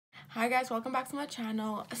Hi guys, welcome back to my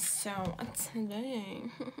channel. So today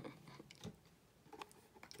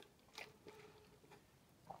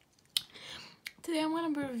I'm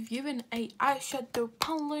gonna be reviewing a eyeshadow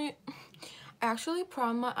palette. I actually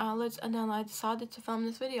primed my eyelids and then I decided to film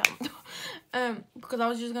this video because I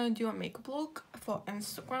was just gonna do a makeup look for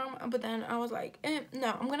Instagram, but then I was like,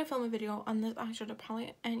 no, I'm gonna film a video on this eyeshadow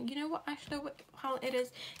palette. And you know what eyeshadow palette it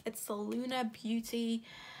is? It's the Lunar Beauty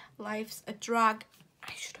Life's a Drag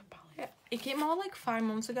eyeshadow palette. It came out like 5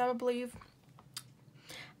 months ago, I believe.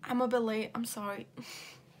 I'm a bit late, I'm sorry.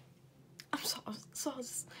 I'm so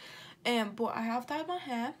but I have dyed my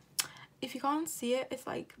hair. If you can't see it, it's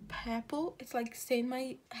like purple. It's like stained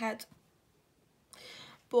my head,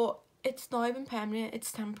 but it's not even permanent,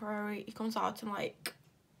 it's temporary. It comes out in like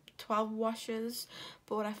 12 washes,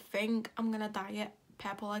 but I think I'm gonna dye it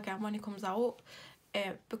purple again when it comes out,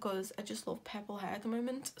 because I just love purple hair at the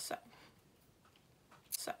moment. So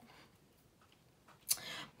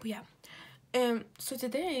but yeah, so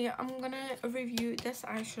today I'm gonna review this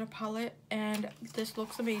eyeshadow palette, and this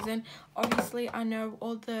looks amazing. Obviously I know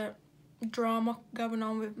all the drama going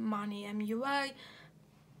on with Manny MUA.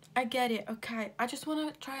 I get it, okay. I just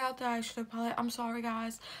want to try out the eyeshadow palette. I'm sorry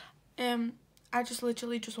guys. I just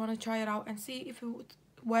literally just want to try it out and see if it's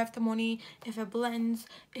worth the money, if it blends,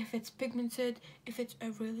 if it's pigmented, if it's a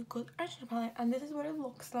really good eyeshadow palette. And this is what it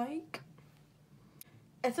looks like.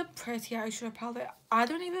 It's a pretty eyeshadow palette. I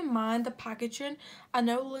don't even mind the packaging. I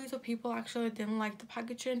know loads of people actually didn't like the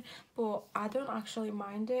packaging, but I don't actually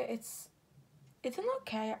mind it. It's an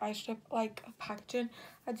okay eyeshadow like packaging.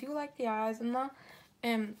 I do like the eyes and that.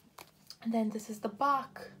 And then this is the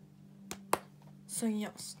back. So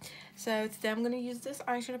yes, so today I'm gonna use this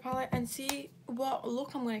eyeshadow palette and see what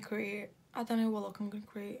look I'm gonna create. I don't know what look I'm gonna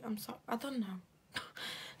create. I'm sorry, I don't know.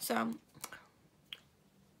 So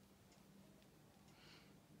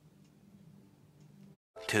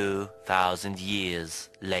 2,000 years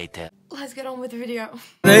later. let's get on with the video.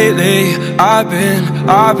 Lately, I've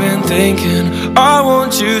been thinking, I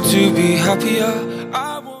want you to be happier.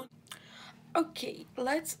 Okay,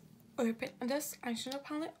 let's open this eyeshadow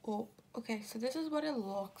palette up. Okay, so this is what it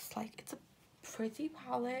looks like. It's a pretty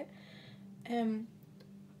palette.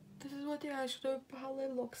 This is what the eyeshadow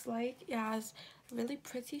palette looks like. It has really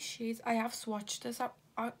pretty shades. I have swatched this up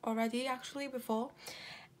already actually before.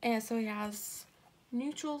 And so it has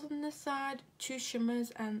neutrals on this side, 2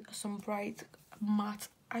 shimmers and some bright matte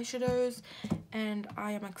eyeshadows. And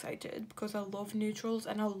I am excited because I love neutrals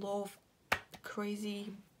and I love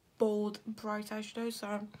crazy bold bright eyeshadows,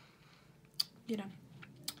 so you know.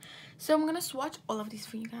 So I'm gonna swatch all of these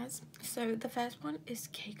for you guys. So the first one is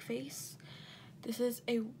Cake Face. This is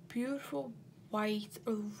a beautiful white,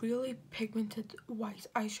 a really pigmented white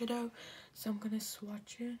eyeshadow. So I'm gonna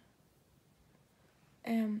swatch it.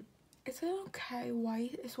 It's an okay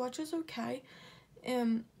white. It swatches okay.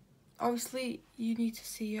 Obviously you need to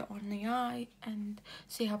see it on the eye and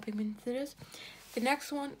see how pigmented it is. The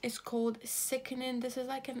next one is called Sickening. This is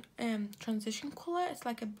like an transition color. It's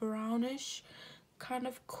like a brownish kind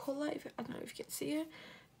of color. I don't know if you can see it.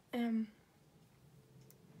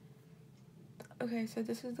 Okay, so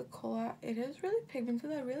this is the color. It is really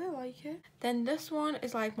pigmented. I really like it. Then this one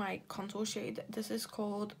is like my contour shade. This is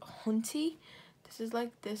called Hunty. This is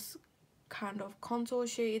like this kind of contour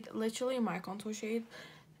shade. Literally my contour shade.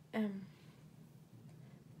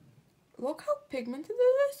 Look how pigmented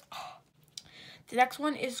it is. Oh. The next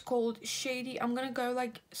one is called Shady. I'm gonna go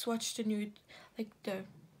like swatch the nude, like the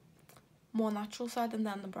more natural side and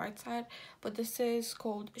then the bright side. But this is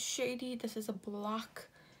called Shady. This is a black.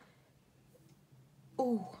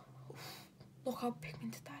 Oh, look how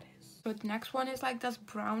pigmented that is. So the next one is like this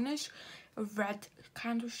brownish red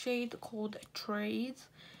kind of shade called Trade.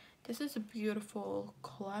 This is a beautiful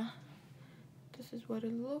color. This is what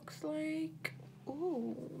it looks like.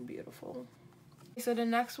 Oh, beautiful. So the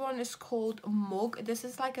next one is called Mug. This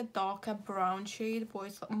is like a darker brown shade, but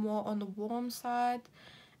it's more on the warm side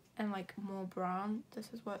and like more brown. This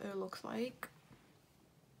is what it looks like.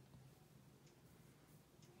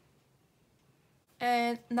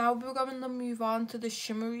 And now we're going to move on to the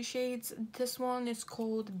shimmery shades. This one is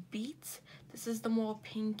called Beat. This is the more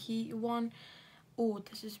pinky one. Oh,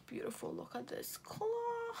 this is beautiful. Look at this color.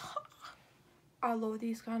 I love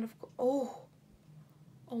these kind of. Oh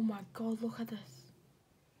my god, look at this.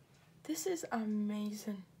 This is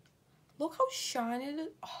amazing. Look how shiny it is.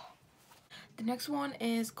 Oh. The next one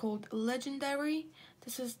is called Legendary.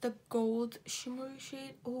 This is the gold shimmery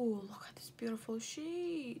shade. Oh, look at this beautiful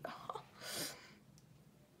shade.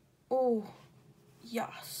 Oh,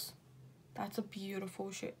 yes. That's a beautiful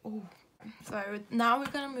shade. Oh. So now we're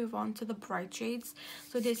gonna move on to the bright shades.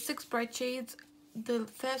 So there's 6 bright shades. The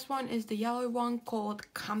first one is the yellow one called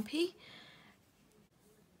Campy.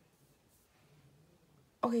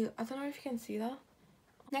 Okay, I don't know if you can see that.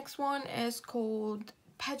 Next one is called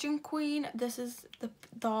Pageant Queen. This is the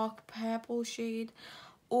dark purple shade.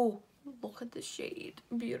 Oh, look at the shade.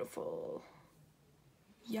 Beautiful.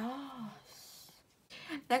 Yes.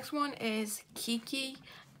 Next one is Kiki.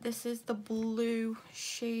 This is the blue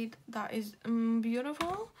shade that is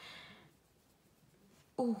beautiful.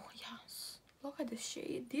 Oh, yes. Look at this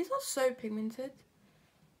shade. These are so pigmented.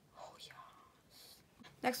 Oh, yes.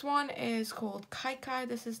 Next one is called Kai Kai.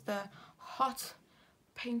 This is the hot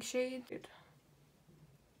pink shade.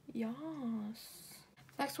 Yes.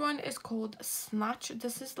 Next one is called Snatch.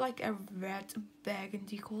 This is like a red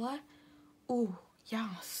burgundy color. Oh,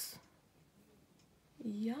 yes.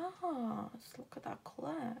 Yes, look at that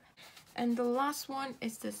color. And the last one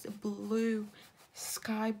is this blue,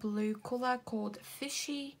 sky blue color called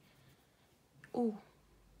Fishy. Oh,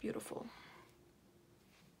 beautiful.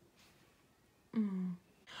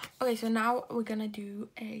 Okay, so now we're gonna do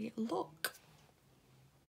a look.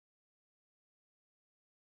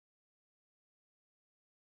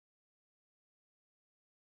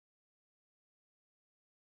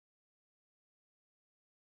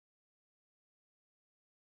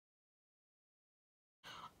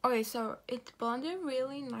 Okay, so it's blended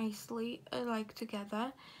really nicely, like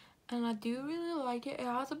together, and I do really like it. It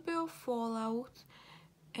has a bit of fallout,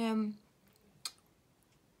 on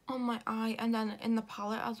my eye and then in the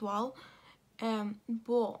palette as well,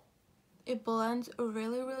 but it blends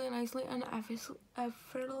really nicely and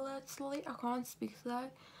effortlessly. I can't speak to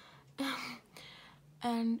that.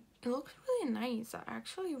 And it looks really nice. I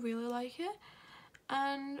actually really like it,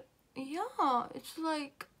 and yeah, it's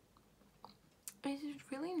like, it's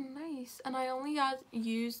really nice. And I only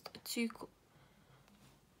used 2.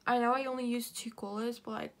 I know I only used 2 colors,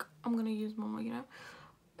 but like I'm gonna use more, you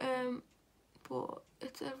know. But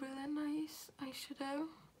it's a really nice eyeshadow.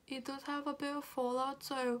 It does have a bit of fallout,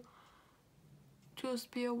 so just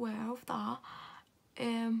be aware of that.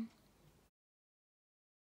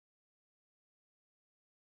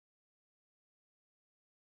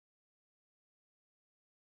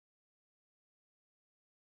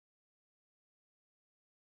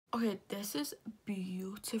 Okay, this is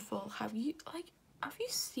beautiful. Have you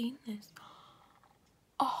seen this?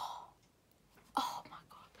 Oh, oh my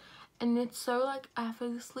god. And it's so like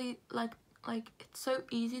effortlessly, like it's so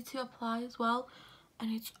easy to apply as well,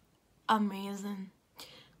 and it's amazing.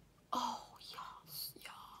 Oh, yes,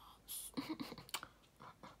 yes.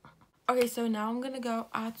 Okay, so now I'm gonna go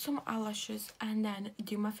add some eyelashes and then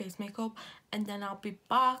do my face makeup, and then I'll be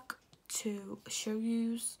back to show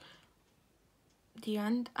you the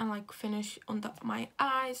end and like finish on my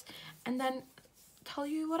eyes, and then tell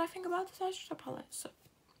you what I think about this eyeshadow palette. So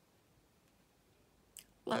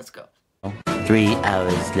let's go. 3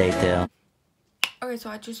 hours later. Okay,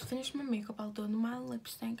 so I just finished my makeup. I'll do my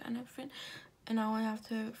lipstick and everything, and now I have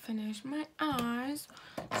to finish my eyes.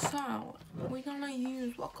 So we're gonna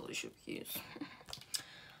use, what color should we use?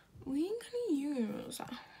 We're gonna use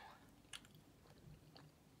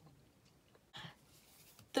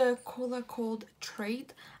the color called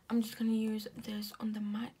Trade. I'm just gonna use this under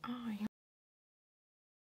my eye.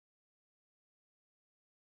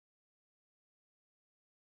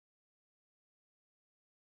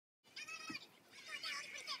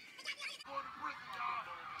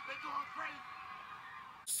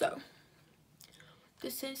 So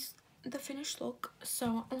this is the finished look.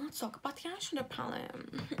 So let's talk about the eyeshadow palette.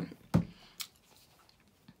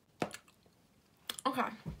 Okay,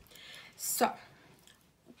 so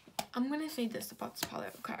I'm gonna say this about this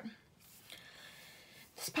palette. Okay,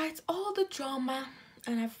 despite all the drama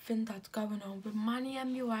and everything that's going on with Money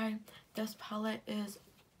MUA, this palette is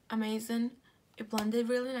amazing. It blended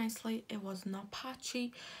really nicely. It was not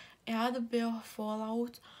patchy. It had a bit of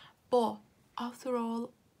fallout, but after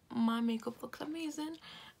all, my makeup looks amazing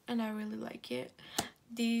and I really like it.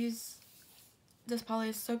 This palette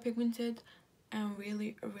is so pigmented and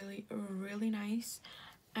really nice,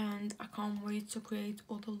 and I can't wait to create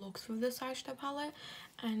all the looks with this eyeshadow palette.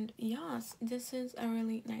 And yes, this is a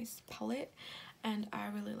really nice palette and I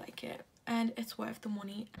really like it, and it's worth the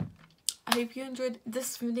money. I hope you enjoyed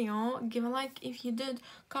this video. Give a like if you did,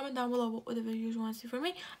 comment down below what other videos you want to see from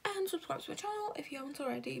me, and subscribe to my channel if you haven't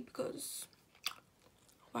already, because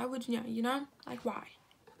why would you know, like, why?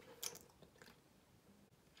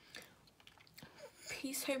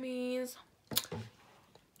 Peace, homies,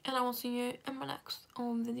 and I will see you in my next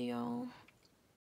video.